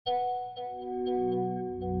In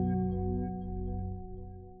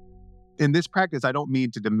this practice, I don't mean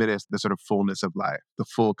to diminish the sort of fullness of life, the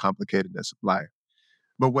full complicatedness of life.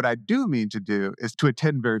 But what I do mean to do is to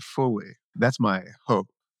attend very fully. That's my hope.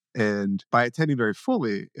 And by attending very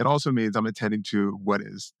fully, it also means I'm attending to what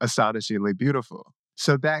is astonishingly beautiful.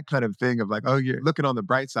 So that kind of thing of like, oh, you're looking on the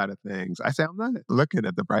bright side of things. I say, I'm not looking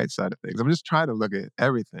at the bright side of things. I'm just trying to look at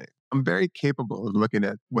everything. I'm very capable of looking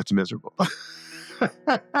at what's miserable.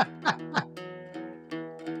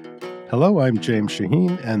 Hello, I'm James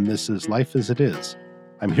Shaheen, and this is Life as It Is.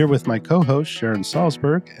 I'm here with my co-host, Sharon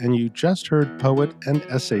Salzberg, and you just heard poet and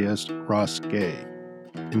essayist Ross Gay.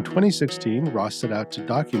 In 2016, Ross set out to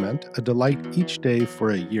document a delight each day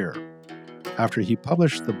for a year. After he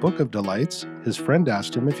published the Book of Delights, his friend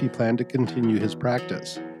asked him if he planned to continue his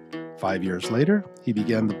practice. 5 years later, he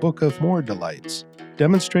began the Book of More Delights,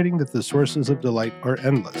 demonstrating that the sources of delight are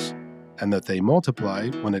endless, and that they multiply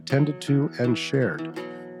when attended to and shared.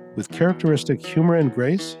 With characteristic humor and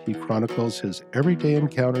grace, he chronicles his everyday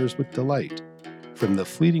encounters with delight, from the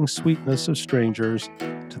fleeting sweetness of strangers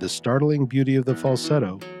to the startling beauty of the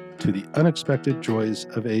falsetto to the unexpected joys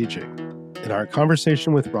of aging. In our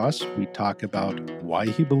conversation with Ross, we talk about why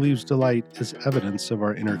he believes delight is evidence of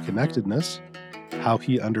our interconnectedness, how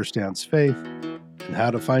he understands faith, and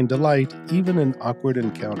how to find delight even in awkward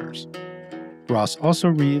encounters. Ross also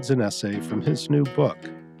reads an essay from his new book.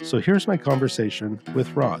 So here's my conversation with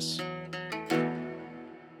Ross.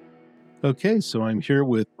 Okay, so I'm here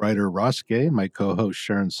with writer Ross Gay and my co-host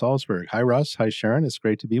Sharon Salzberg. Hi, Ross. Hi, Sharon. It's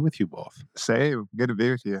great to be with you both. Same. Good to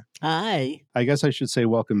be with you. Hi. I guess I should say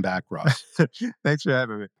welcome back, Ross. Thanks for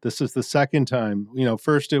having me. This is the second time.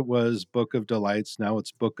 First it was Book of Delights. Now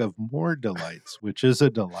it's Book of More Delights, which is a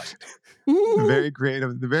delight.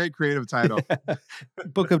 The very creative title.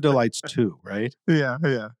 Book of Delights 2, right? Yeah.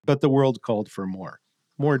 But the world called for more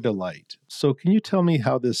delight. So can you tell me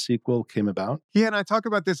how this sequel came about? Yeah, and I talk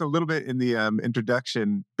about this a little bit in the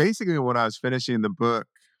introduction. Basically, when I was finishing the book,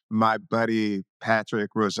 my buddy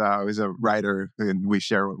Patrick Rosal is a writer and we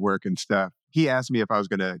share work and stuff. He asked me if I was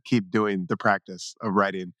going to keep doing the practice of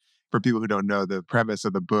writing. For people who don't know, the premise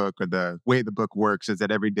of the book or the way the book works is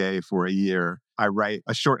that every day for a year, I write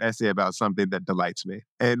a short essay about something that delights me.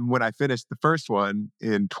 And when I finished the first one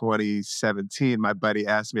in 2017, my buddy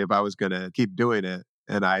asked me if I was going to keep doing it.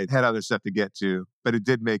 And I had other stuff to get to, but it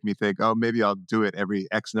did make me think, oh, maybe I'll do it every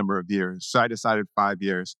X number of years. So I decided 5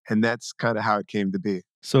 years, and that's kind of how it came to be.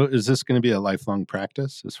 So is this going to be a lifelong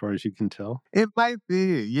practice as far as you can tell? It might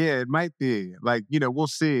be. Yeah, it might be. We'll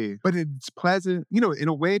see. But it's pleasant. In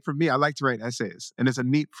a way for me, I like to write essays. And it's a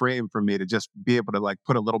neat frame for me to just be able to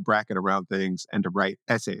put a little bracket around things and to write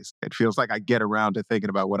essays. It feels like I get around to thinking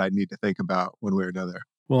about what I need to think about one way or another.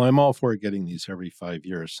 Well, I'm all for getting these every 5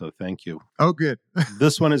 years, so thank you. Oh, good.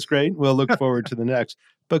 This one is great. We'll look forward to the next.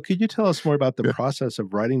 But could you tell us more about the process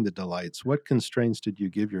of writing the delights? What constraints did you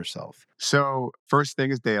give yourself? So first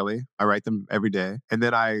thing is daily. I write them every day. And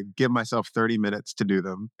then I give myself 30 minutes to do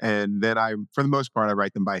them. And then for the most part, I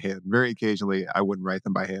write them by hand. Very occasionally, I wouldn't write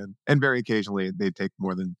them by hand. And very occasionally, they take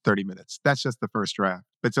more than 30 minutes. That's just the first draft.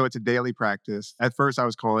 But so it's a daily practice. At first, I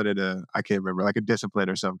was calling it I can't remember, like a discipline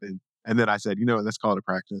or something. And then I said, let's call it a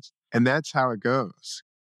practice. And that's how it goes.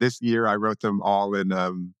 This year, I wrote them all in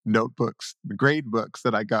notebooks, the grade books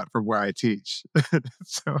that I got from where I teach.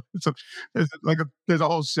 so there's a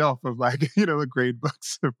whole shelf of the grade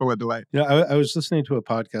books full of delight. Yeah, I was listening to a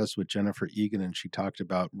podcast with Jennifer Egan, and she talked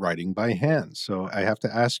about writing by hand. So I have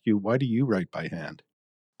to ask you, why do you write by hand?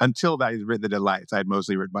 Until I had written the delights, I'd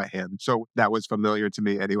mostly written by hand. So that was familiar to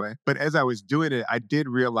me anyway. But as I was doing it, I did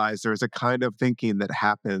realize there's a kind of thinking that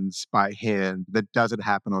happens by hand that doesn't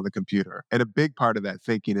happen on the computer. And a big part of that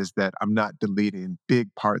thinking is that I'm not deleting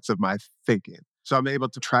big parts of my thinking. So I'm able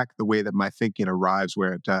to track the way that my thinking arrives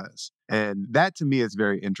where it does. And that to me is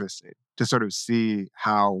very interesting to sort of see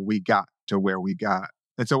how we got to where we got.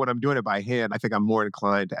 And so when I'm doing it by hand, I think I'm more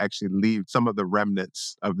inclined to actually leave some of the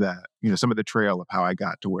remnants of that, some of the trail of how I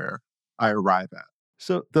got to where I arrive at.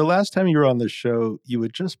 So the last time you were on the show, you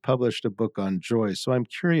had just published a book on joy. So I'm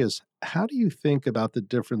curious, how do you think about the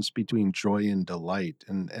difference between joy and delight?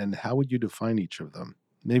 And how would you define each of them?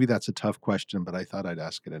 Maybe that's a tough question, but I thought I'd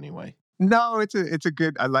ask it anyway. No, it's a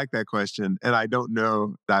good, I like that question. And I don't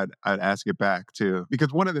know that I'd ask it back too.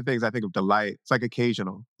 Because one of the things I think of delight, it's like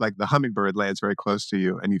occasional, like the hummingbird lands very close to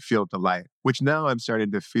you and you feel delight, which now I'm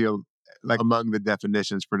starting to feel like among the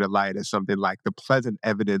definitions for delight is something like the pleasant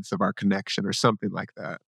evidence of our connection or something like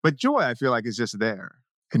that. But joy, I feel like is just there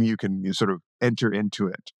and you sort of enter into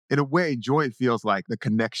it. In a way, joy feels like the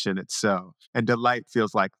connection itself and delight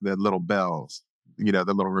feels like the little bells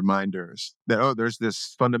the little reminders that, oh, there's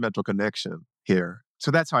this fundamental connection here. So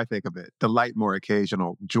that's how I think of it. Delight more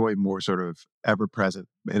occasional, joy more sort of ever present,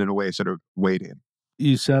 and in a way, sort of waiting.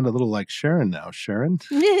 You sound a little like Sharon now. Sharon?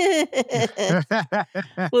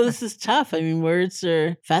 Well, this is tough. I mean, words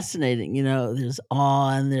are fascinating. There's awe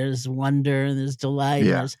and there's wonder and there's delight and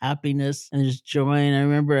Yeah. there's happiness and there's joy. And I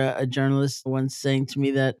remember a journalist once saying to me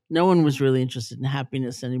that no one was really interested in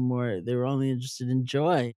happiness anymore. They were only interested in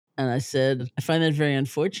joy. And I said, I find that very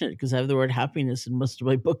unfortunate because I have the word happiness in most of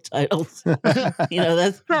my book titles.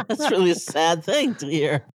 That's really a sad thing to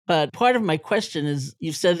hear. But part of my question is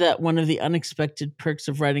you've said that one of the unexpected perks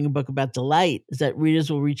of writing a book about delight is that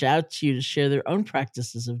readers will reach out to you to share their own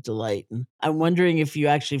practices of delight. And I'm wondering if you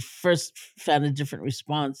actually first found a different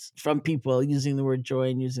response from people using the word joy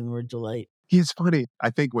and using the word delight. It's funny. I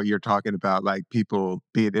think what you're talking about, like people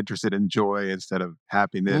being interested in joy instead of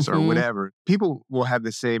happiness or Mhm. whatever, people will have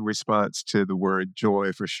the same response to the word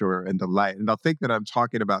joy for sure and delight. And they'll think that I'm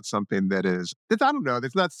talking about something that's, I don't know,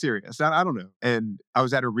 that's not serious. I don't know. And I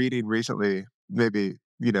was at a reading recently, maybe,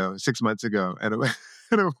 6 months ago, and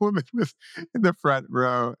and a woman was in the front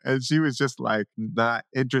row and she was just like not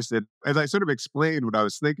interested. As I sort of explained what I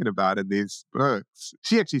was thinking about in these books,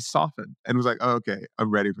 she actually softened and was like, oh, okay,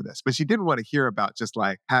 I'm ready for this. But she didn't want to hear about just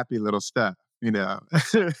like happy little stuff, and,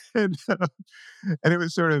 and it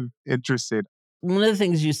was sort of interesting. One of the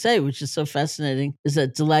things you say, which is so fascinating, is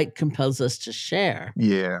that delight compels us to share.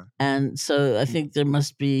 Yeah. And so I think there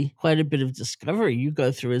must be quite a bit of discovery you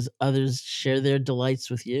go through as others share their delights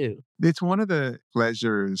with you. It's one of the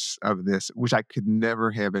pleasures of this, which I could never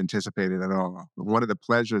have anticipated at all. One of the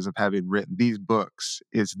pleasures of having written these books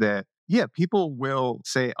is that, yeah, people will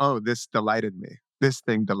say, oh, this delighted me. This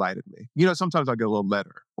thing delighted me. Sometimes I'll get a little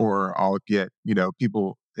letter or I'll get,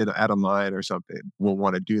 people at a line or something will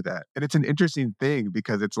want to do that. And it's an interesting thing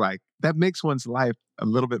because it's like that makes one's life a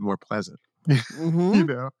little bit more pleasant. you Mhm.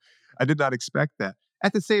 know, I did not expect that.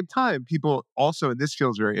 At the same time, people also, and this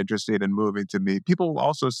feels very interesting and moving to me, people will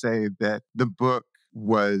also say that the book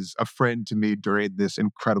was a friend to me during this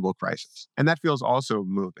incredible crisis. And that feels also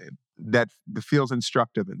moving. That feels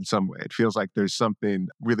instructive in some way. It feels like there's something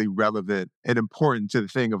really relevant and important to the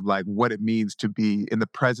thing of like what it means to be in the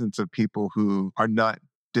presence of people who are not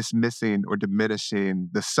dismissing or diminishing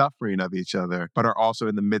the suffering of each other, but are also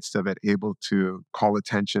in the midst of it able to call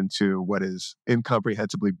attention to what is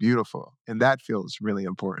incomprehensibly beautiful. And that feels really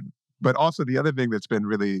important. But also, the other thing that's been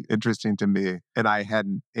really interesting to me, and I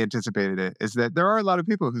hadn't anticipated it, is that there are a lot of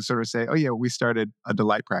people who sort of say, oh, yeah, we started a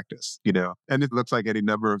delight practice, and it looks like any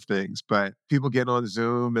number of things. But people get on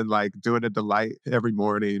Zoom and like doing a delight every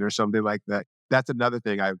morning or something like that. That's another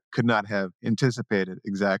thing I could not have anticipated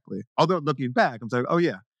exactly. Although looking back, I'm like, oh,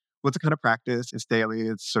 yeah, well, it's a kind of practice. It's daily.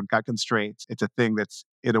 It's sort of got constraints. It's a thing that's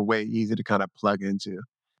in a way easy to kind of plug into.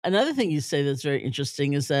 Another thing you say that's very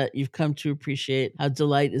interesting is that you've come to appreciate how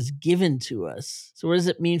delight is given to us. So what does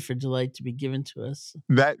it mean for delight to be given to us?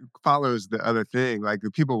 That follows the other thing. Like the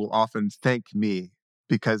people will often thank me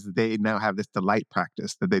because they now have this delight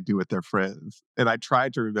practice that they do with their friends. And I try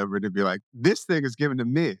to remember to be like, this thing is given to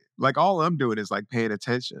me. Like all I'm doing is like paying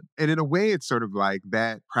attention. And in a way, it's sort of like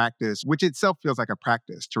that practice, which itself feels like a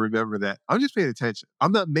practice to remember that I'm just paying attention.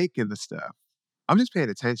 I'm not making the stuff. I'm just paying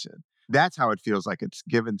attention. That's how it feels like it's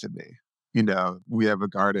given to me. We have a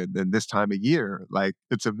garden and this time of year, like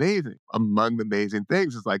it's amazing. Among the amazing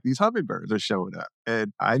things is like these hummingbirds are showing up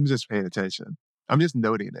and I'm just paying attention. I'm just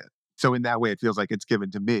noting it. So in that way, it feels like it's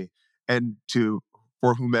given to me and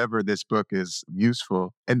for whomever this book is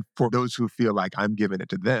useful. And for those who feel like I'm giving it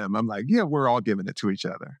to them, I'm like, yeah, we're all giving it to each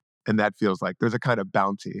other. And that feels like there's a kind of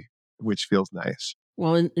bounty, which feels nice.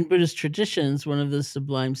 Well, in Buddhist traditions, one of the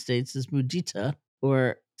sublime states is mudita,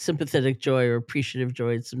 or sympathetic joy, or appreciative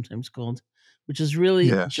joy, it's sometimes called, which is really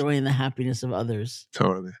Yes, joy in the happiness of others.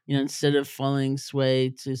 totally. Instead of falling sway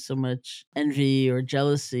to so much envy or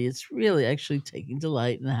jealousy, it's really actually taking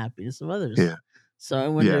delight in the happiness of others. Yeah. So I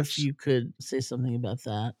wonder if Yes. you could say something about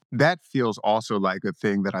that. That feels also like a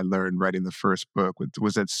thing that I learned writing the first book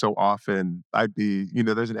was that so often I'd be,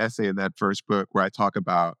 there's an essay in that first book where I talk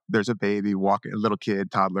about there's a baby walking, a little kid,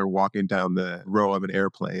 toddler walking down the row of an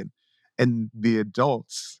airplane. And the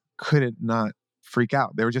adults couldn't not freak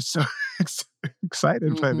out. They were just so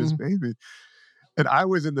excited by this Mhm. baby. And I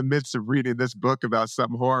was in the midst of reading this book about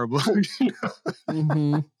something horrible.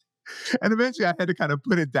 Mhm. And eventually I had to kind of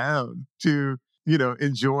put it down to,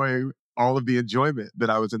 enjoy all of the enjoyment that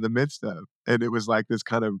I was in the midst of. And it was like this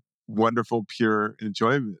kind of wonderful, pure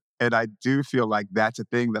enjoyment. And I do feel like that's a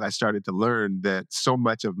thing that I started to learn that so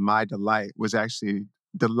much of my delight was actually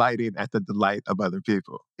delighting at the delight of other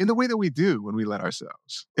people in the way that we do when we let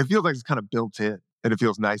ourselves. It feels like it's kind of built in. And it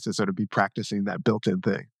feels nice to sort of be practicing that built-in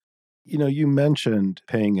thing. You mentioned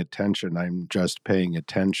paying attention. I'm just paying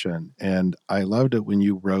attention. And I loved it when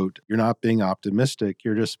you wrote, you're not being optimistic,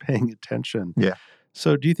 you're just paying attention. Yeah.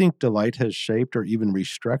 So do you think delight has shaped or even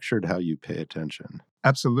restructured how you pay attention?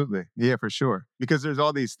 Absolutely. Yeah, for sure. Because there's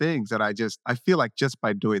all these things that I feel like just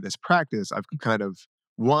by doing this practice, I've kind of,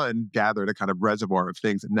 one, gathered a kind of reservoir of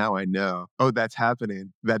things that now I know, oh, that's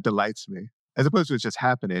happening. That delights me. As opposed to it's just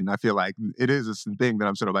happening. I feel like it is this thing that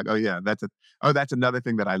I'm sort of like, oh, yeah, that's another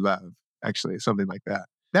thing that I love, actually, something like that.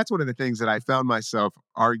 That's one of the things that I found myself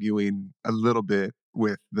arguing a little bit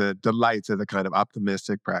with the delights as a kind of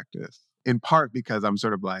optimistic practice. In part because I'm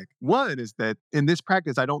sort of like, one is that in this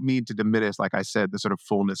practice, I don't mean to diminish, like I said, the sort of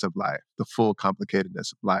fullness of life, the full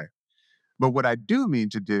complicatedness of life. But what I do mean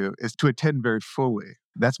to do is to attend very fully.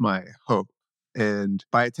 That's my hope. And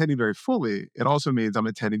by attending very fully, it also means I'm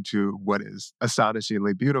attending to what is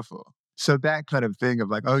astonishingly beautiful. So that kind of thing of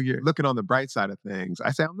like, oh, you're looking on the bright side of things.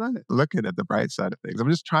 I say, I'm not looking at the bright side of things. I'm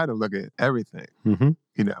just trying to look at everything.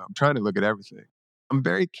 Mm-hmm. I'm trying to look at everything. I'm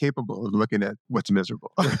very capable of looking at what's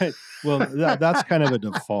miserable. Right. Well, that's kind of a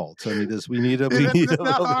default. I mean, we need Yeah, we need that's a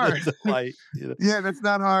not little bit hard. of delight. Yeah, that's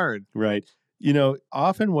not hard. Right.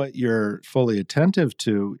 Often what you're fully attentive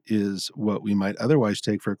to is what we might otherwise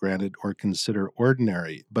take for granted or consider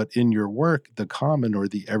ordinary. But in your work, the common or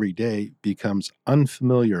the everyday becomes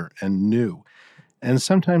unfamiliar and new, and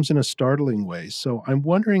sometimes in a startling way. So I'm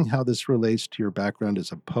wondering how this relates to your background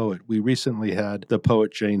as a poet. We recently had the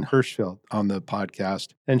poet Jane Hirschfeld on the podcast,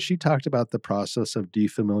 and she talked about the process of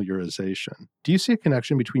defamiliarization. Do you see a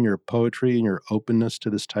connection between your poetry and your openness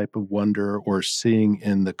to this type of wonder, or seeing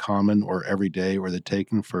in the common or everyday or the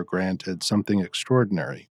taken for granted something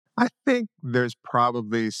extraordinary? I think there's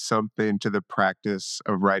probably something to the practice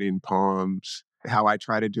of writing poems, how I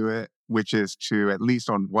try to do it, which is to, at least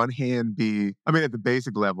on one hand, at the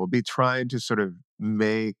basic level, be trying to sort of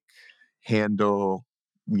handle,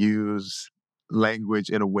 use language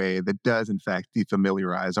in a way that does, in fact,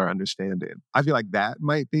 defamiliarize our understanding. I feel like that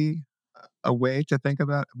might be a way to think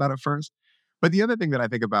about it first. But the other thing that I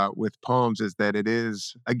think about with poems is that it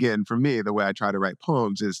is, again, for me, the way I try to write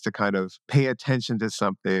poems is to kind of pay attention to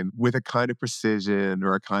something with a kind of precision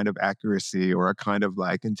or a kind of accuracy or a kind of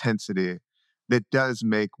like intensity that does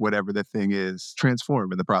make whatever the thing is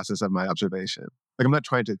transform in the process of my observation. Like, I'm not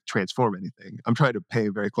trying to transform anything. I'm trying to pay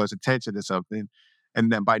very close attention to something.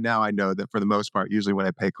 And then by now I know that for the most part, usually when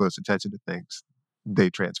I pay close attention to things, they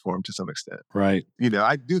transform to some extent. Right.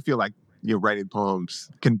 I do feel like writing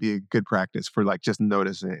poems can be a good practice for like just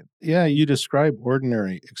noticing. Yeah, you describe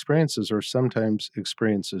ordinary experiences or sometimes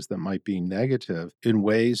experiences that might be negative in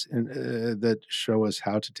ways that show us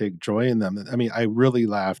how to take joy in them. I mean, I really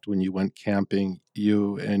laughed when you went camping.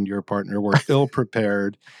 You and your partner were ill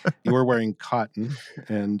prepared. You were wearing cotton,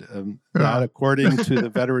 and that, Ah, according to the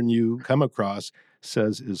veteran you come across,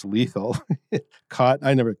 says is lethal.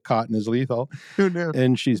 Cotton is lethal. who knew?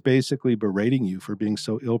 And she's basically berating you for being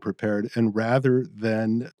so ill prepared. And rather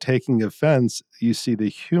than taking offense, you see the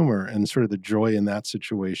humor and sort of the joy in that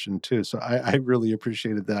situation too. So I really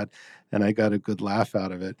appreciated that. And I got a good laugh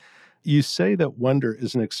out of it. You say that wonder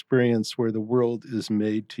is an experience where the world is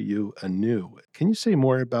made to you anew. Can you say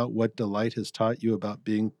more about what delight has taught you about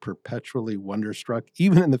being perpetually wonderstruck,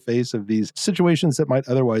 even in the face of these situations that might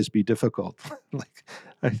otherwise be difficult? Like,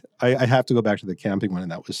 I have to go back to the camping one,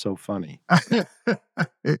 and that was so funny.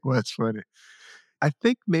 It was funny. I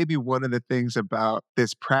think maybe one of the things about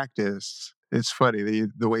this practice, it's funny,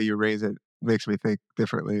 the way you raise it makes me think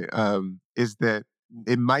differently, is that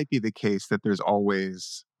it might be the case that there's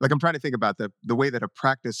always, like, I'm trying to think about the way that a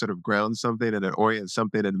practice sort of grounds something and it orients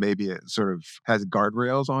something and maybe it sort of has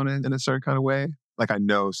guardrails on it in a certain kind of way. Like, I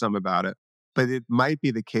know some about it. But it might be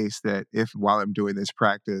the case that if while I'm doing this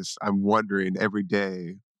practice, I'm wondering every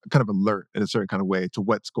day, kind of alert in a certain kind of way to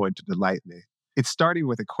what's going to delight me. It's starting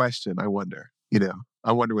with a question, I wonder,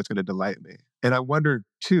 I wonder what's going to delight me. And I wonder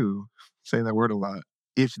too, saying that word a lot,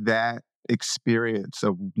 if that experience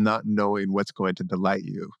of not knowing what's going to delight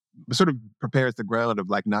you sort of prepares the ground of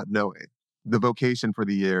like not knowing. The vocation for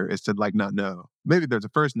the year is to like not know. Maybe there's a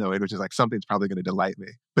first knowing, which is like something's probably going to delight me.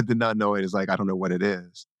 But the not knowing is like, I don't know what it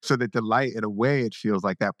is. So the delight, in a way, it feels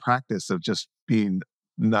like that practice of just being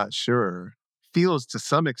not sure feels to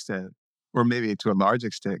some extent, or maybe to a large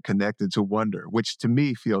extent, connected to wonder, which to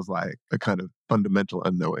me feels like a kind of fundamental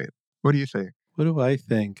unknowing. What do you think? What do I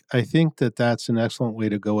think? I think that that's an excellent way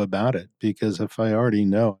to go about it, because if I already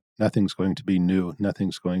know, nothing's going to be new,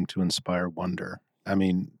 nothing's going to inspire wonder. I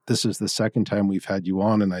mean, this is the second time we've had you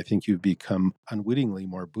on, and I think you've become unwittingly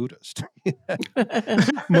more Buddhist.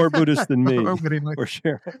 More Buddhist than me Opening like or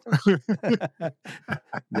Sharon.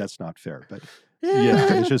 That's not fair, but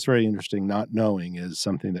yeah, it's just very interesting. Not knowing is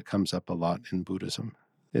something that comes up a lot in Buddhism.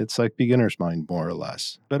 It's like beginner's mind, more or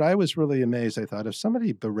less. But I was really amazed. I thought if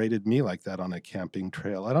somebody berated me like that on a camping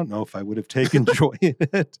trail, I don't know if I would have taken joy in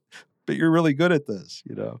it. But you're really good at this,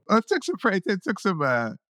 you know. it took some praise. It took some.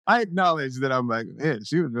 I acknowledge that I'm like, man,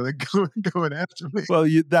 she was really going after me. Well,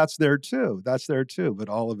 that's there too. That's there too. But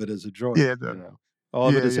all of it is a joy, Yeah, you know. All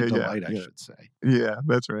of it yeah, is a yeah, yeah, delight, I yeah, should say. yeah.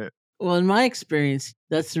 That's right. Well, in my experience,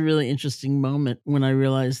 that's a really interesting moment when I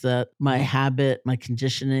realized that my habit, my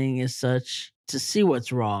conditioning is such to see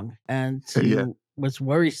what's wrong and Yeah, to what's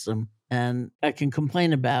worrisome and I can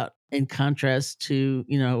complain about in contrast to,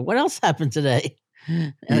 what else happened today?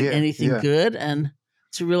 Like yeah, anything yeah. good and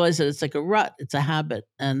to realize that it's like a rut, it's a habit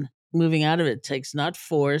and moving out of it takes not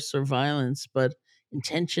force or violence, but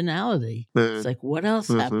intentionality. It's Uh, like what else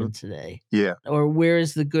mhm. happened today? Yeah, Or where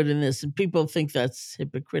is the good in this? And people think that's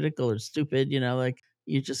hypocritical or stupid, like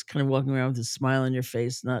you're just kind of walking around with a smile on your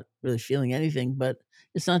face, not really feeling anything, but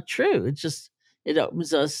it's not true. It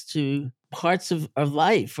opens us to parts of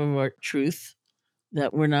life, of our truth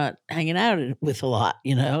that we're not hanging out with a lot,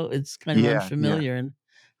 It's kind of yeah, yeah, unfamiliar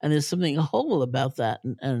and there's something whole about that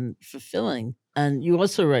and fulfilling. And you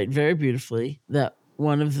also write very beautifully that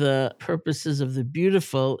one of the purposes of the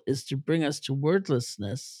beautiful is to bring us to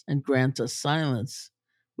wordlessness and grant us silence,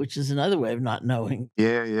 which is another way of not knowing.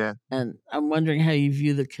 yeah, yeah. And I'm wondering how you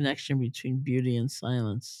view the connection between beauty and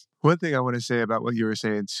silence. One thing I want to say about what you were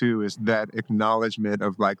saying too is that acknowledgement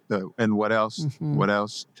of like the and Mhm. what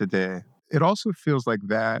else today. It also feels like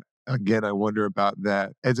that. Again, I wonder about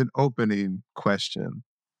that as an opening question,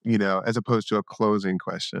 as opposed to a closing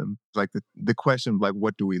question. Like the question of like,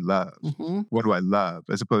 what do we love? Mhm. What do I love?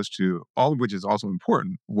 As opposed to all of which is also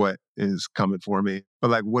important. What is coming for me?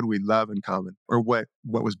 But like, what do we love in common? Or what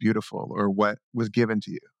was beautiful or what was given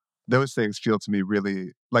to you? Those things feel to me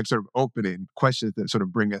really like sort of opening questions that sort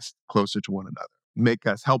of bring us closer to one another,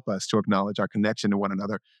 help us to acknowledge our connection to one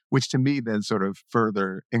another, which to me then sort of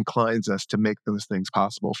further inclines us to make those things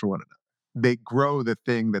possible for one another. They grow the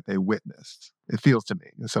thing that they witnessed. It feels to me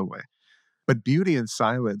in some way. But beauty and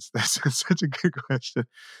silence, that's such a good question.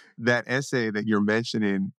 That essay that you're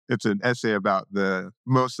mentioning, it's an essay about the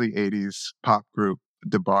mostly 80s pop group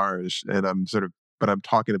DeBarge, but I'm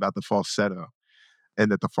talking about the falsetto and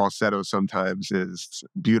that the falsetto sometimes is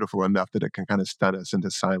beautiful enough that it can kind of stun us into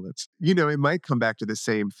silence. It might come back to the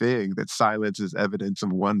same thing that silence is evidence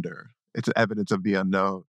of wonder. It's evidence of the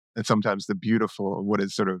unknown. And sometimes the beautiful, what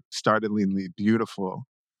is sort of startlingly beautiful,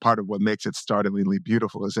 part of what makes it startlingly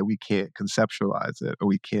beautiful is that we can't conceptualize it or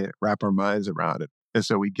we can't wrap our minds around it. And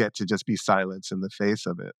so we get to just be silence in the face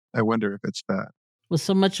of it. I wonder if it's that. Well,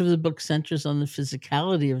 so much of the book centers on the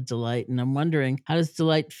physicality of delight, and I'm wondering, how does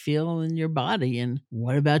delight feel in your body, and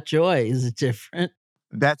what about joy? Is it different?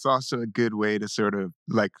 That's also a good way to sort of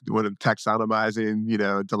like what of taxonomizing,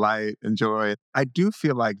 delight and joy. I do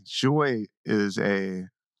feel like joy is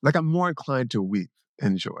like I'm more inclined to weep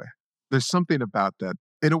in joy. There's something about that.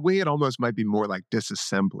 In a way, it almost might be more like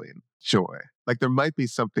disassembling joy. Like there might be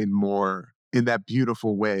something more in that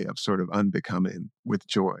beautiful way of sort of unbecoming with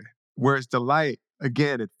joy. Whereas delight,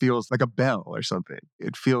 again, it feels like a bell or something.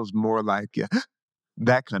 It feels more like, yeah,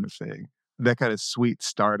 that kind of thing, that kind of sweet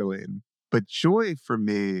startling. But joy for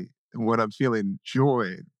me, when I'm feeling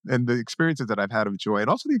joy and the experiences that I've had of joy, and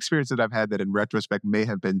also the experiences that I've had that in retrospect may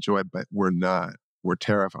have been joy, but were not, were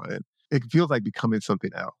terrifying. It feels like becoming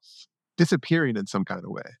something else, disappearing in some kind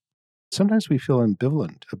of way. Sometimes we feel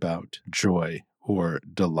ambivalent about joy or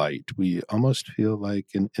delight. We almost feel like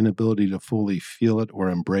an inability to fully feel it or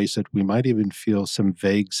embrace it. We might even feel some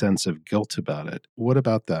vague sense of guilt about it. What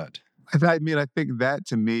about that? I think that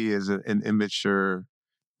to me is an immature.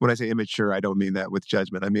 When I say immature, I don't mean that with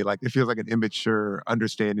judgment. I mean, like, it feels like an immature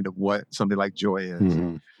understanding of what something like joy is,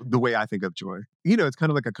 Hmm. the way I think of joy. It's kind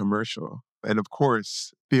of like a commercial. And of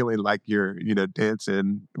course, feeling like you're,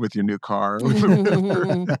 dancing with your new car or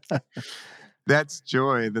whatever, that's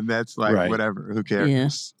joy. Then that's like, Right, whatever, who Yeah.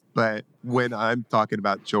 cares? But when I'm talking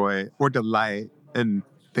about joy or delight and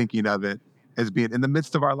thinking of it as being in the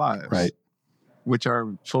midst of our lives, right. which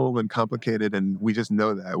are full and complicated, and we just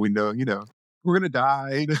know that. We know, we're going to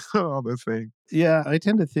die, all those things. Yeah, I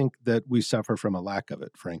tend to think that we suffer from a lack of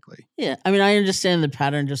it, frankly. Yeah, I mean, I understand the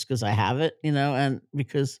pattern just because I have it, and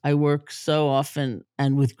because I work so often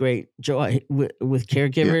and with great joy with Yeah.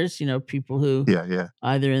 caregivers, people who Yeah. Yeah.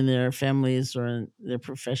 either in their families or in their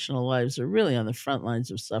professional lives are really on the front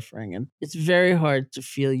lines of suffering, and it's very hard to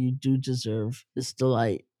feel you do deserve this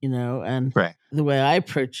delight, and Right. the way I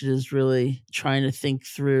approach it is really trying to think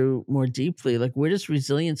through more deeply, like, where does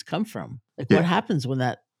resilience come from? Like, what Yeah. happens when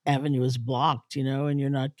that avenue is blocked, and you're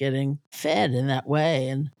not getting fed in that way,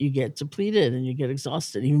 and you get depleted and you get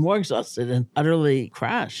exhausted, even more exhausted, and utterly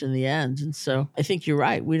crash in the end. And so I think you're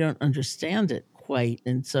right. We don't understand it quite.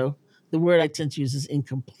 And so the word I tend to use is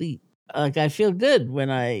incomplete. Like, I feel good when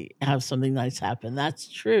I have something nice happen. That's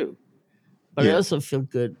true. But I Yeah. also feel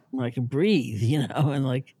good when I can breathe, and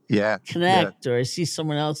like Yeah. Yeah. connect, or I see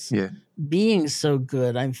someone else Yeah. being so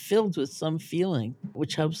good. I'm filled with some feeling,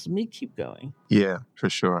 which helps me keep going. Yeah. For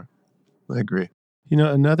sure. I agree.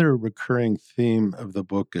 Another recurring theme of the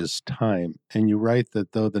book is time. And you write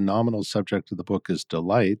that though the nominal subject of the book is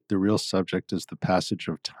delight, the real subject is the passage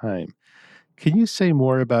of time. Can you say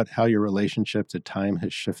more about how your relationship to time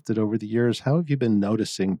has shifted over the years? How have you been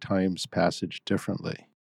noticing time's passage differently?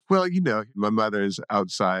 Well, my mother's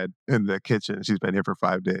outside in the kitchen. She's been here for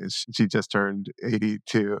 5 days. She just turned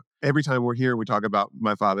 82. Every time we're here, we talk about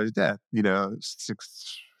my father's death,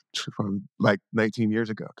 from like 19 years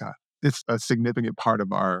ago. God, it's a significant part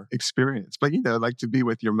of our experience. But, like to be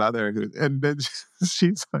with your mother. And then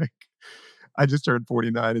she's like, I just turned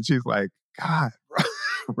 49. And she's like, God,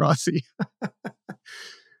 Rossi,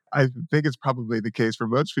 I think it's probably the case for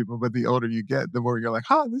most people, but the older you get, the more you're like,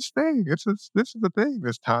 this thing, this is the thing,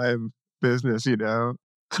 this time business, I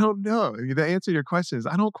don't know. The answer to your question is,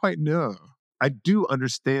 I don't quite know. I do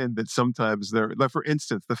understand that sometimes like for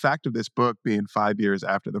instance, the fact of this book being 5 years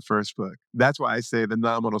after the first book, that's why I say the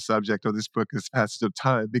nominal subject of this book is passage of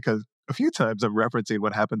time, because a few times I'm referencing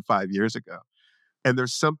what happened 5 years ago. And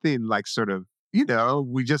there's something like sort of,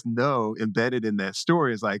 we just know embedded in that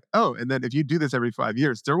story is like, oh, and then if you do this every 5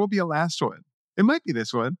 years, there will be a last one. It might be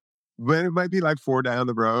this one, but it might be like four down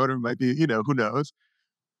the road, or it might be, who knows?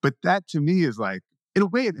 But that to me is like, in a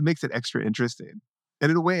way, it makes it extra interesting. And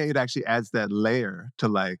in a way, it actually adds that layer to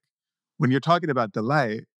like, when you're talking about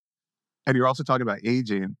delight and you're also talking about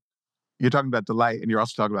aging, you're talking about delight and you're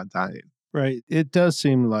also talking about dying. Right. It does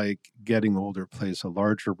seem like getting older plays a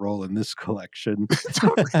larger role in this collection.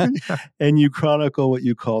 Totally. Yeah. And you chronicle what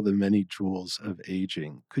you call the many jewels of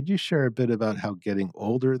aging. Could you share a bit about how getting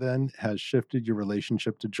older then has shifted your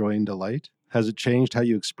relationship to joy and delight? Has it changed how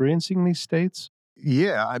you experiencing these states?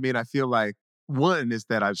 Yeah, I mean, I feel like one is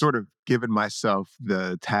that I've sort of given myself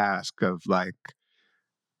the task of like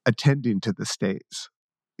attending to the states.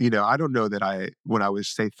 I don't know that when I was,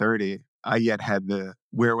 say, 30, I yet had the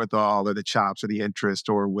wherewithal or the chops or the interest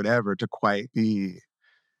or whatever to quite be.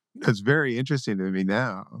 It's very interesting to me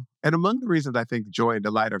now. And among the reasons I think joy and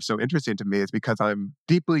delight are so interesting to me is because I'm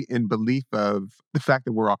deeply in belief of the fact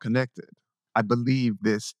that we're all connected. I believe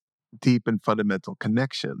this deep and fundamental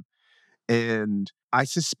connection. And I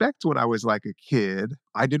suspect when I was like a kid,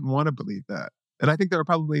 I didn't want to believe that. And I think there are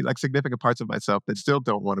probably like significant parts of myself that still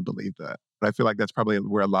don't want to believe that. But I feel like that's probably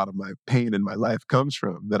where a lot of my pain in my life comes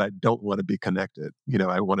from, that I don't want to be connected.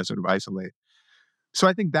 I want to sort of isolate. So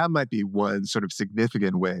I think that might be one sort of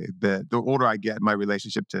significant way that the older I get, my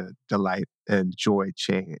relationship to delight and joy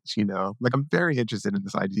change, Like I'm very interested in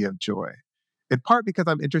this idea of joy, in part because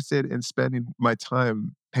I'm interested in spending my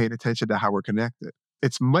time paying attention to how we're connected.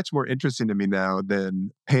 It's much more interesting to me now than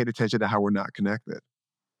paying attention to how we're not connected,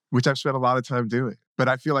 which I've spent a lot of time doing. But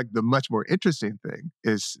I feel like the much more interesting thing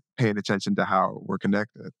is paying attention to how we're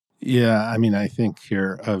connected. Yeah, I mean, I think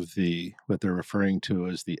here of what they're referring to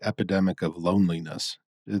as the epidemic of loneliness.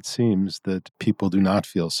 It seems that people do not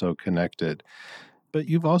feel so connected. But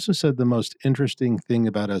you've also said the most interesting thing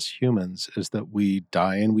about us humans is that we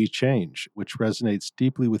die and we change, which resonates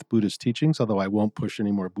deeply with Buddhist teachings, although I won't push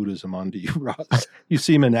any more Buddhism onto you, Ross. You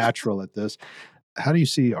seem a natural at this. How do you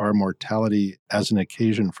see our mortality as an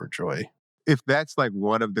occasion for joy? If that's like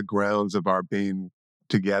one of the grounds of our being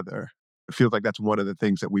together, it feels like that's one of the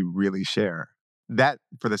things that we really share. That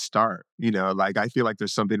for the start, like I feel like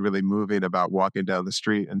there's something really moving about walking down the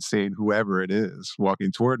street and seeing whoever it is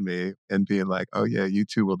walking toward me and being like, oh yeah, you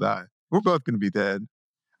too will die. We're both going to be dead.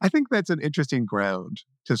 I think that's an interesting ground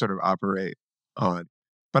to sort of operate on.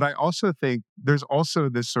 But I also think there's also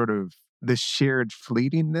this sort of this shared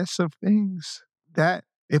fleetingness of things that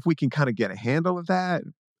if we can kind of get a handle of that,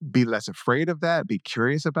 be less afraid of that, be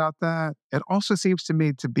curious about that. It also seems to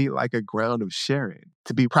me to be like a ground of sharing,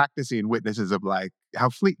 to be practicing witnesses of like how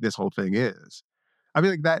fleet this whole thing is. I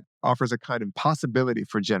mean, like that offers a kind of possibility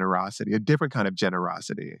for generosity, a different kind of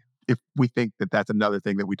generosity, if we think that that's another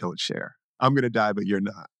thing that we don't share. I'm going to die, but you're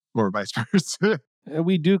not, or vice versa.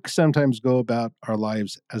 We do sometimes go about our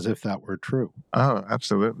lives as if that were true. Oh,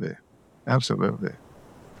 absolutely. Absolutely.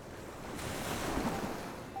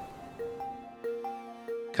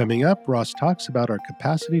 Coming up, Ross talks about our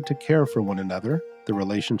capacity to care for one another, the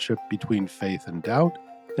relationship between faith and doubt,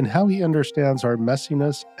 and how he understands our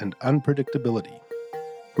messiness and unpredictability.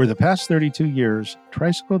 For the past 32 years,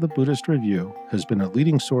 Tricycle the Buddhist Review has been a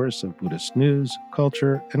leading source of Buddhist news,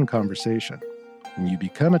 culture, and conversation. When you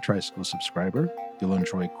become a Tricycle subscriber, you'll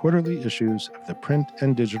enjoy quarterly issues of the print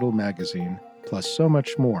and digital magazine, plus so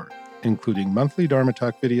much more, including monthly Dharma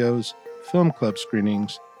Talk videos, film club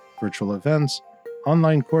screenings, virtual events,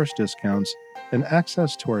 online course discounts, and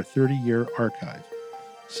access to our 30-year archive.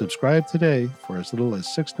 Subscribe today for as little as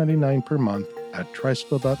 $6.99 per month at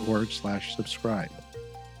tricycle.org/subscribe.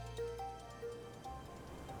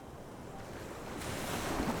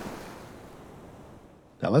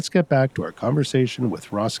 Now let's get back to our conversation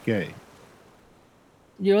with Ross Gay.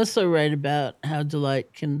 You also write about how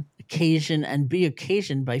delight can occasion and be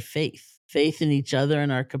occasioned by faith in each other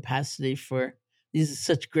and our capacity for, these are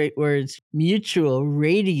such great words, mutual,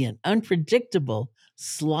 radiant, unpredictable,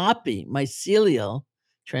 sloppy, mycelial,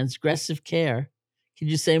 transgressive care. Could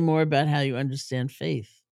you say more about how you understand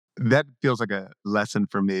faith? That feels like a lesson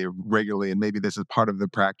for me regularly. And maybe this is part of the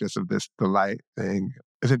practice of this delight thing.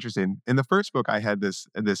 It's interesting. In the first book, I had this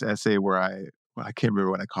essay where I can't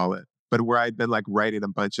remember what I call it, but where I'd been like writing a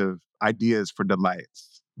bunch of ideas for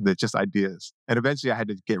delights, that just ideas. And eventually I had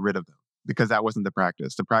to get rid of them because that wasn't the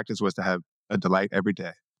practice. The practice was to have a delight every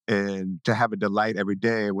day. And to have a delight every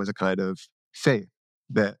day was a kind of faith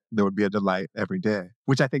that there would be a delight every day,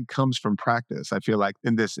 which I think comes from practice. I feel like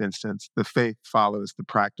in this instance, the faith follows the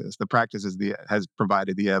practice. The practice has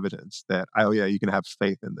provided the evidence that, oh yeah, you can have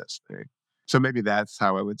faith in this thing. So maybe that's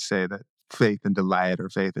how I would say that faith and delight or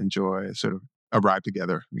faith and joy sort of arrive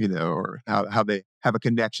together, or how they have a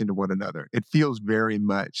connection to one another. It feels very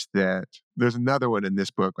much that there's another one in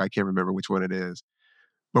this book. I can't remember which one it is,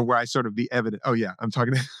 but where I sort of the evidence. Oh yeah, I'm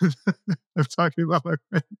talking. I'm talking about my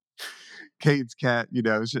friend Kate's cat. She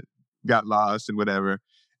got lost and whatever.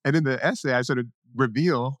 And in the essay, I sort of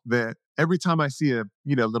reveal that every time I see a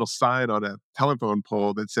little sign on a telephone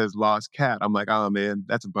pole that says "lost cat," I'm like, oh man,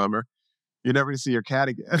 that's a bummer. You're never gonna see your cat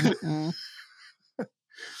again. Mm-mm.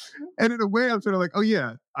 And in a way, I'm sort of like, oh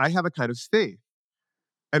yeah, I have a kind of faith,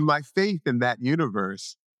 and my faith in that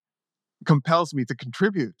universe compels me to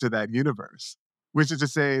contribute to that universe, which is to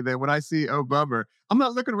say that when I see, oh, bummer, I'm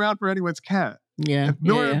not looking around for anyone's cat. Yeah, yeah,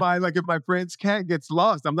 Nor yeah. am I like, if my friend's cat gets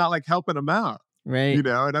lost, I'm not like helping him out, Right.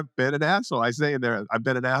 and I've been an asshole. I say in there, I've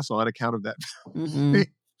been an asshole on account of that. Mm-hmm.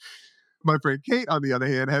 My friend Kate, on the other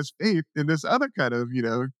hand, has faith in this other kind of,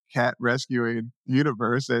 cat rescuing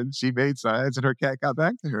universe. And she made signs and her cat got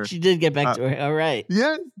back to her. She did get back Uh, to her. All right.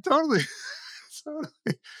 yeah, totally. Totally.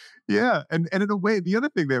 Yeah. And in a way, the other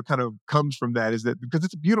thing that kind of comes from that is that because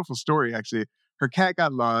it's a beautiful story, actually, her cat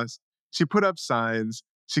got lost. She put up signs.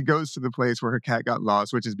 She goes to the place where her cat got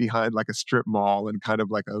lost, which is behind like a strip mall and kind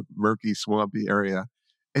of like a murky, swampy area.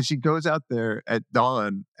 And she goes out there at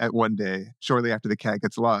dawn at one day, shortly after the cat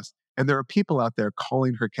gets lost. And there are people out there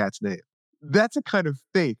calling her cat's name. That's a kind of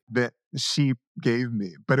faith that she gave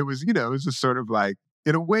me. But it was, it was just sort of like,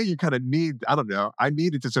 in a way, you kind of need, I don't know, I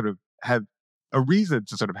needed to sort of have a reason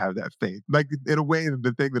to sort of have that faith. Like in a way,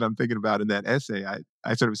 the thing that I'm thinking about in that essay,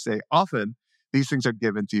 I sort of say, often these things are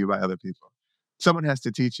given to you by other people. Someone has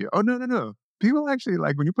to teach you. Oh, no, no, no. People actually,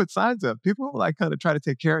 like when you put signs up, people like kind of try to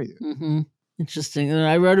take care of you. Mm-hmm. Interesting. And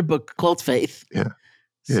I wrote a book called Faith. Yeah.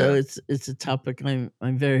 So Yeah. it's a topic I'm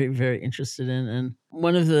very, very interested in. And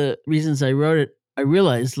one of the reasons I wrote it, I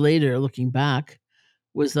realized later looking back,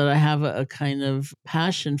 was that I have a kind of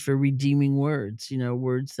passion for redeeming words,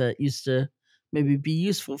 words that used to maybe be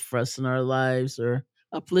useful for us in our lives or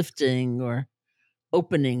uplifting or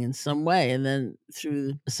opening in some way. And then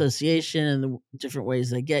through association and the different ways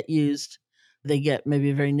they get used, they get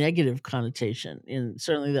maybe a very negative connotation. And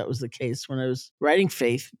certainly that was the case when I was writing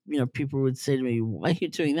Faith. People would say to me, why are you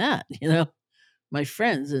doing that? My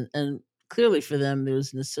friends. And clearly for them, there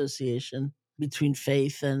was an association between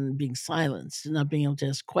faith and being silenced and not being able to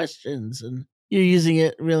ask questions. And you're using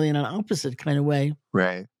it really in an opposite kind of way,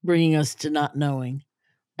 Right. bringing us to not knowing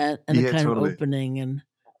and a Yeah, kind of totally. opening. And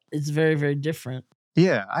it's very, very different.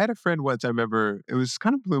 Yeah, I had a friend once, I remember, it was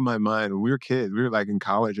kind of blew my mind when we were kids. We were like in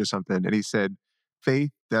college or something. And he said,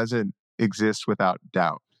 faith doesn't exist without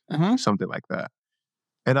doubt, Uh-huh. something like that.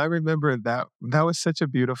 And I remember that was such a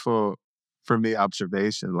beautiful, for me,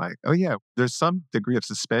 observation. Like, oh yeah, there's some degree of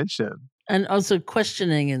suspension. And also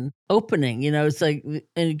questioning and opening, it's like,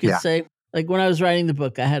 and you could Yeah, say, like when I was writing the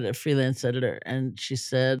book, I had a freelance editor and she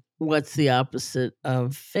said, "What's the opposite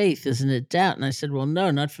of faith? Isn't it doubt?" And I said, "Well,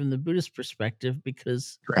 no, not from the Buddhist perspective,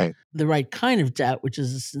 because right. the right kind of doubt, which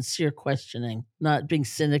is a sincere questioning, not being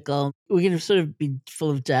cynical. We can sort of be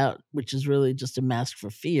full of doubt, which is really just a mask for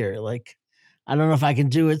fear. Like, I don't know if I can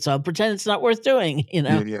do it, so I'll pretend it's not worth doing,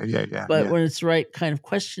 Yeah, yeah, yeah, yeah, But yeah. when it's right kind of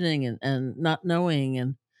questioning and not knowing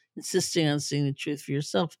and insisting on seeing the truth for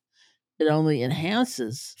yourself, it only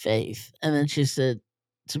enhances faith. And then she said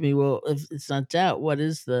to me, "Well, if it's not doubt, what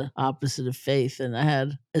is the opposite of faith?" And I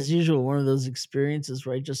had, as usual, one of those experiences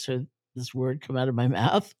where I just heard this word come out of my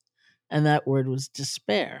mouth, and that word was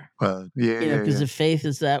despair. Yeah, yeah, Because yeah. if faith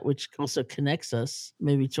is that which also connects us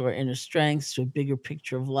maybe to our inner strengths, to a bigger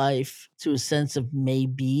picture of life, to a sense of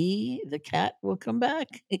maybe the cat will come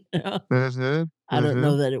back. Mm-hmm, I don't mm-hmm.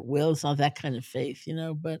 know that it will. It's not that kind of faith,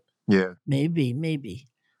 but Yeah, maybe, maybe.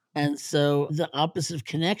 And so the opposite of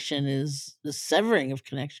connection is the severing of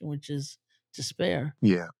connection, which is despair.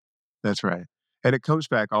 yeah. That's right. And it comes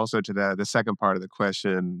back also to the second part of the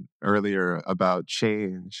question earlier about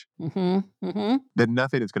change, Mhm, mhm. that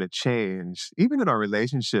nothing is going to change, even in our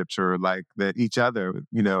relationships or like that each other,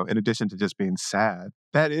 in addition to just being sad.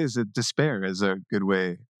 That is a despair is a good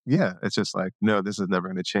way. Yeah. It's just like, no, this is never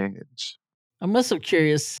going to change. I'm also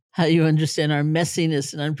curious how you understand our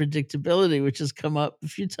messiness and unpredictability, which has come up a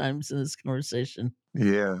few times in this conversation.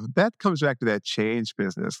 Yeah. That comes back to that change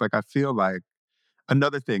business. Like, I feel like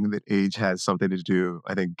another thing that age has something to do,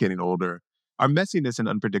 I think, getting older, our messiness and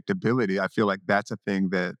unpredictability, I feel like that's a thing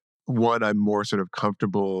that, one, I'm more sort of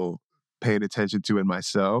comfortable paying attention to in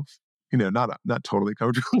myself. Not totally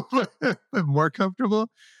comfortable, but more comfortable.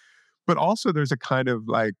 But also there's a kind of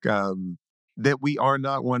like, that we are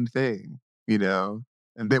not one thing, you know,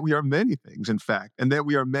 and that we are many things, in fact, and that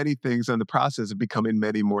we are many things in the process of becoming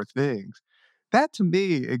many more things. That to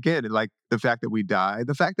me, again, like the fact that we die,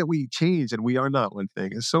 the fact that we change and we are not one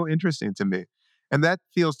thing is so interesting to me. And that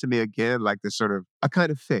feels to me again like this sort of a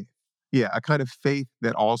kind of faith. Yeah, a kind of faith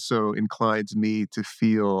that also inclines me to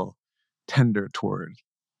feel tender toward,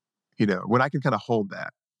 when I can kind of hold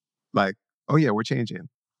that. Like, oh yeah, we're changing.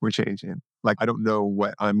 We're changing. Like, I don't know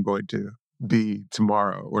what I'm going to be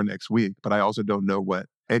tomorrow or next week, but I also don't know what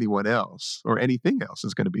anyone else or anything else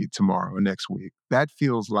is going to be tomorrow or next week. That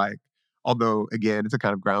feels like, although again, it's a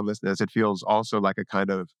kind of groundlessness, it feels also like a kind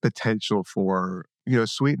of potential for,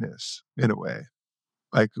 sweetness in a way.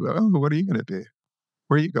 Like, oh, what are you going to be?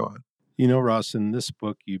 Where are you going? Ross, in this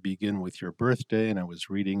book, you begin with your birthday, and I was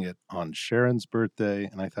reading it on Sharon's birthday,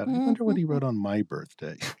 and I thought, I wonder what he wrote on my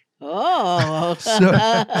birthday. Oh.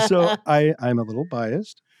 So I'm a little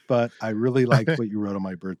biased, but I really liked what you wrote on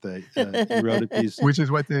my birthday. You wrote a piece. Which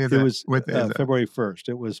is what day is It that? was What day is that? February 1st.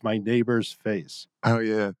 It was my neighbor's face, Oh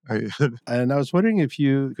yeah. Oh, yeah. and I was wondering if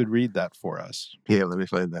you could read that for us. Yeah, let me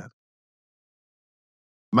find that.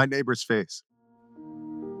 My neighbor's face.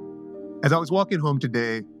 As I was walking home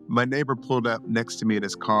today, my neighbor pulled up next to me in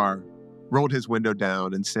his car, rolled his window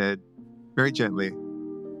down, and said, very gently,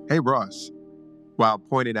 "Hey, Ross," while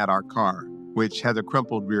pointing at our car, which has a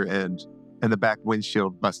crumpled rear end and the back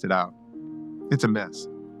windshield busted out. It's a mess.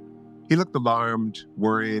 He looked alarmed,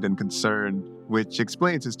 worried, and concerned, which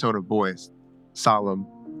explains his tone of voice, solemn,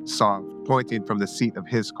 soft, pointing from the seat of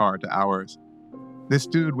his car to ours. This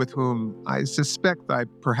dude with whom I suspect I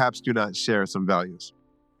perhaps do not share some values.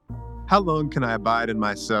 How long can I abide in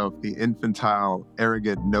myself the infantile,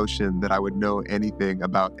 arrogant notion that I would know anything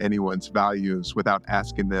about anyone's values without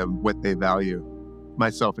asking them what they value,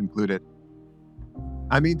 myself included?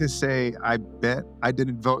 I mean to say, I bet I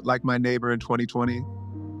didn't vote like my neighbor in 2020.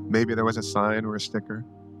 Maybe there was a sign or a sticker,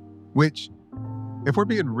 which, if we're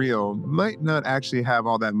being real, might not actually have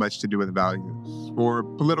all that much to do with values, or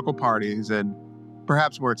political parties, and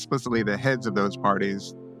perhaps more explicitly, the heads of those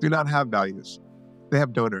parties do not have values. They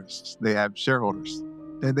have donors, they have shareholders,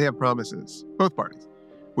 and they have promises, both parties,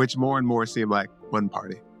 which more and more seem like one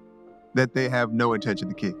party, that they have no intention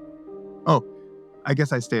to keep. Oh, I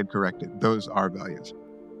guess I stand corrected. Those are values.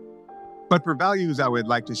 But for values I would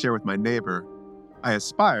like to share with my neighbor, I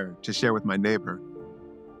aspire to share with my neighbor,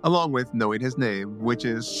 along with knowing his name, which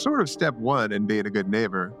is sort of step one in being a good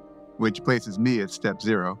neighbor, which places me at step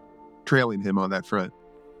 0, trailing him on that front.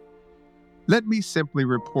 Let me simply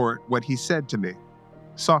report what he said to me,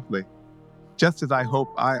 softly, just as I hope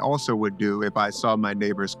I also would do if I saw my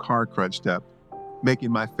neighbor's car crunched up,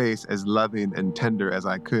 making my face as loving and tender as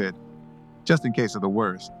I could. just in case of the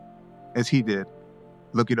worst, as he did,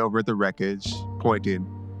 looking over at the wreckage, pointing,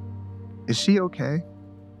 "Is she okay?"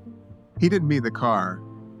 He didn't mean the car.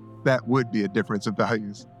 That would be a difference of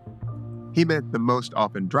values. He meant the most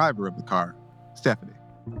often driver of the car, Stephanie.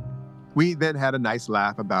 We then had a nice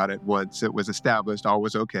laugh about it once it was established all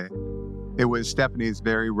was okay. It was Stephanie's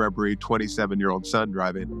very rubbery 27-year-old son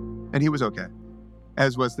driving, and he was okay,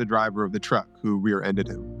 as was the driver of the truck who rear-ended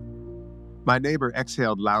him. My neighbor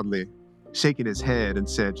exhaled loudly, shaking his head, and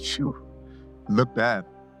said, "Phew, look bad."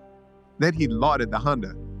 Then he lauded the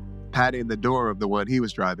Honda, patting the door of the one he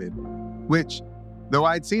was driving, which, though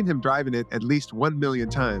I'd seen him driving it at least 1 million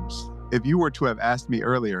times, if you were to have asked me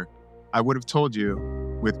earlier, I would have told you,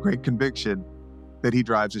 with great conviction, that he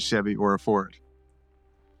drives a Chevy or a Ford.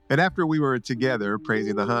 And after we were together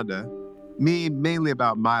praising the Honda, me mainly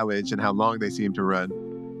about mileage and how long they seemed to run,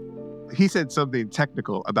 he said something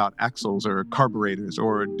technical about axles or carburetors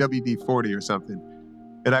or WD-40 or something,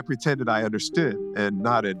 and I pretended I understood and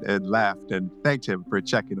nodded and laughed and thanked him for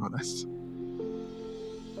checking on us.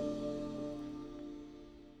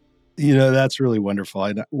 That's really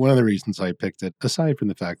wonderful. One of the reasons I picked it, aside from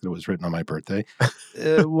the fact that it was written on my birthday,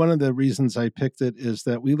 one of the reasons I picked it is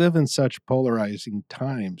that we live in such polarizing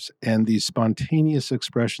times, and these spontaneous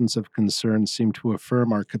expressions of concern seem to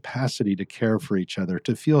affirm our capacity to care for each other,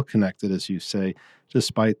 to feel connected, as you say,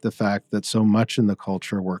 despite the fact that so much in the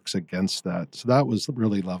culture works against that. So that was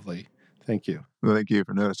really lovely. Thank you. Well, thank you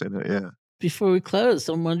for noticing that. Yeah. Before we close,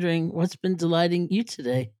 I'm wondering what's been delighting you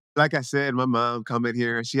today? Like I said, my mom coming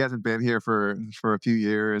here, she hasn't been here for a few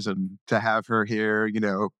years, and to have her here,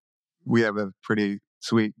 we have a pretty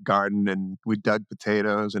sweet garden, and we dug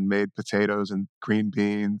potatoes and made potatoes and green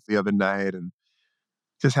beans the other night, and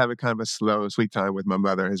just having kind of a slow, sweet time with my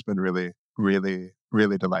mother has been really, really,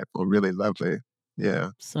 really delightful, really lovely. Yeah.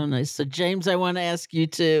 So nice. So, James, I want to ask you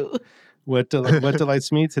too. What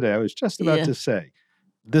delights me today? I was just about Yeah. to say,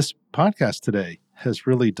 this podcast today has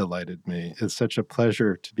really delighted me. It's such a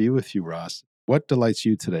pleasure to be with you, Ross. What delights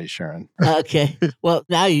you today, Sharon? Okay. Well,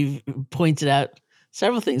 now you've pointed out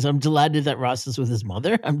several things. I'm delighted that Ross is with his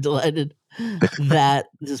mother. I'm delighted that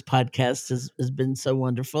this podcast has been so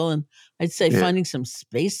wonderful. And I'd say Yeah. finding some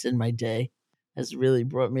space in my day has really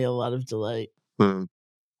brought me a lot of delight. Mm,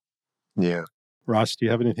 yeah. Ross, do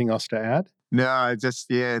you have anything else to add? No,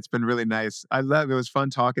 yeah, it's been really nice. It was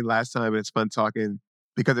fun talking last time, and it's fun talking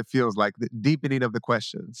because it feels like the deepening of the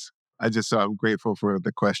questions. So I'm grateful for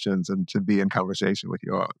the questions and to be in conversation with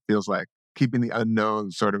you all. It feels like keeping the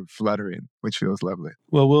unknown sort of fluttering, which feels lovely.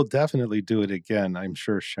 Well, we'll definitely do it again. I'm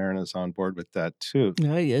sure Sharon is on board with that too.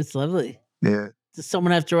 Oh, yeah, it's lovely. Yeah. Does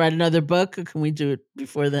someone have to write another book, or can we do it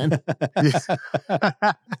before then?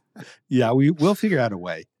 Yeah, we'll figure out a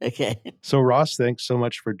way. Okay. So, Ross, thanks so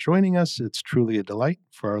much for joining us. It's truly a delight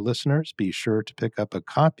for our listeners. Be sure to pick up a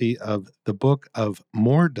copy of the Book of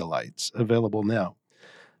More Delights, available now.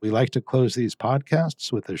 We like to close these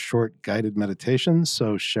podcasts with a short guided meditation.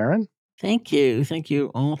 So, Sharon? Thank you. Thank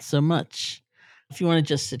you all so much. If you want to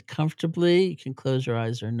just sit comfortably, you can close your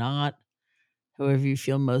eyes or not, however you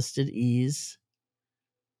feel most at ease.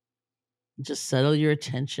 Just settle your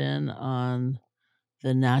attention on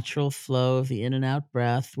the natural flow of the in and out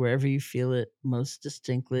breath, wherever you feel it most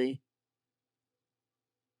distinctly,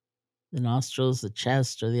 the nostrils, the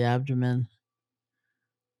chest, or the abdomen.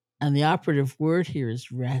 And the operative word here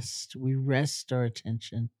is rest. We rest our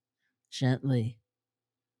attention gently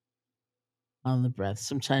on the breath.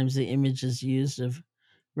 Sometimes the image is used of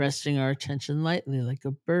resting our attention lightly, like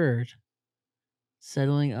a bird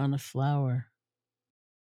settling on a flower.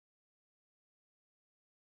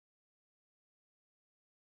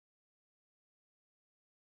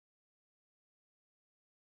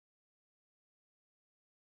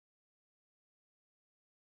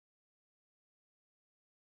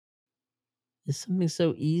 Is something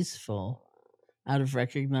so easeful out of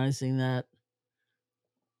recognizing that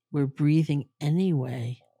we're breathing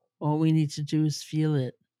anyway. All we need to do is feel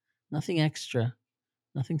it. Nothing extra,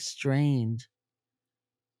 nothing strained.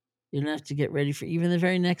 You don't have to get ready for even the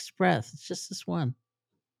very next breath. It's just this one.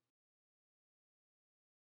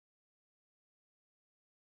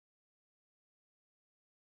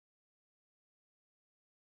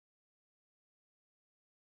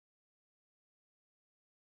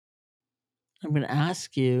 I'm going to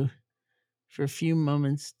ask you for a few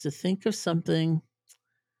moments to think of something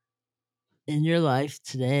in your life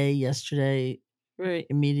today, yesterday, very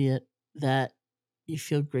immediate, that you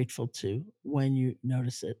feel grateful to when you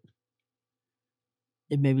notice it.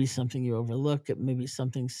 It may be something you overlook, it may be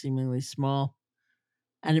something seemingly small,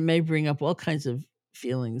 and it may bring up all kinds of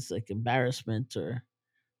feelings like embarrassment or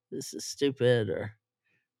this is stupid or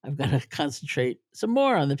I've got to concentrate some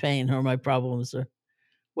more on the pain or my problems or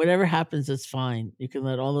whatever happens, it's fine. You can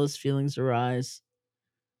let all those feelings arise.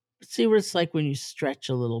 But see what it's like when you stretch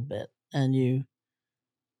a little bit and you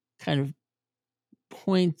kind of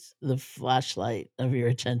point the flashlight of your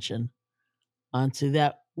attention onto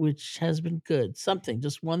that which has been good, something,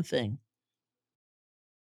 just one thing.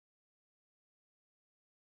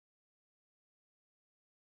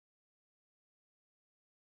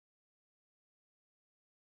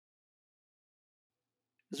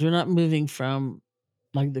 Because we're not moving from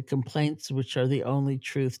like the complaints, which are the only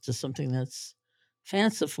truth, to something that's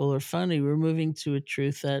fanciful or funny. We're moving to a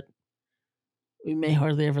truth that we may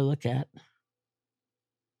hardly ever look at.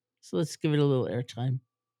 So let's give it a little airtime.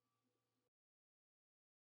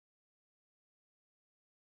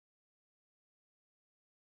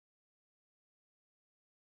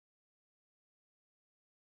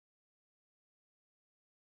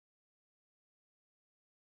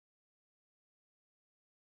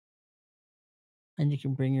 And you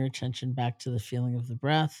can bring your attention back to the feeling of the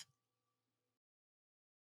breath.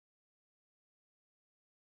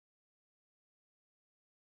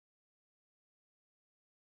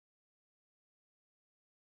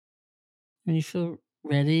 When you feel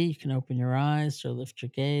ready, you can open your eyes or lift your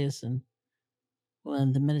gaze and we'll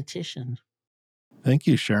end the meditation. Thank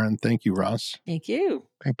you, Sharon. Thank you, Ross. Thank you.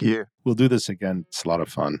 Thank you. We'll do this again. It's a lot of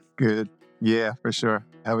fun. Good. Yeah, for sure.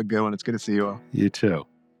 Have a good one. It's good to see you all. You too.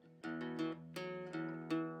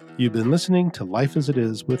 You've been listening to Life as It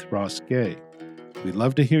Is with Ross Gay. We'd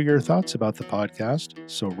love to hear your thoughts about the podcast,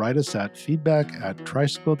 so write us at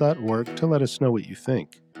feedback@tricycle.org to let us know what you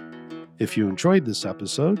think. If you enjoyed this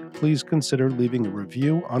episode, please consider leaving a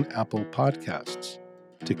review on Apple Podcasts.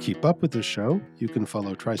 To keep up with the show, you can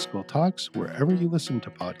follow Tricycle Talks wherever you listen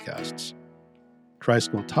to podcasts.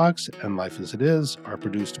 Tricycle Talks and Life as It Is are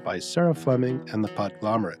produced by Sarah Fleming and the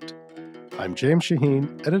Podglomerate. I'm James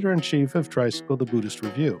Shaheen, Editor-in-Chief of Tricycle the Buddhist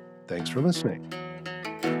Review. Thanks for listening.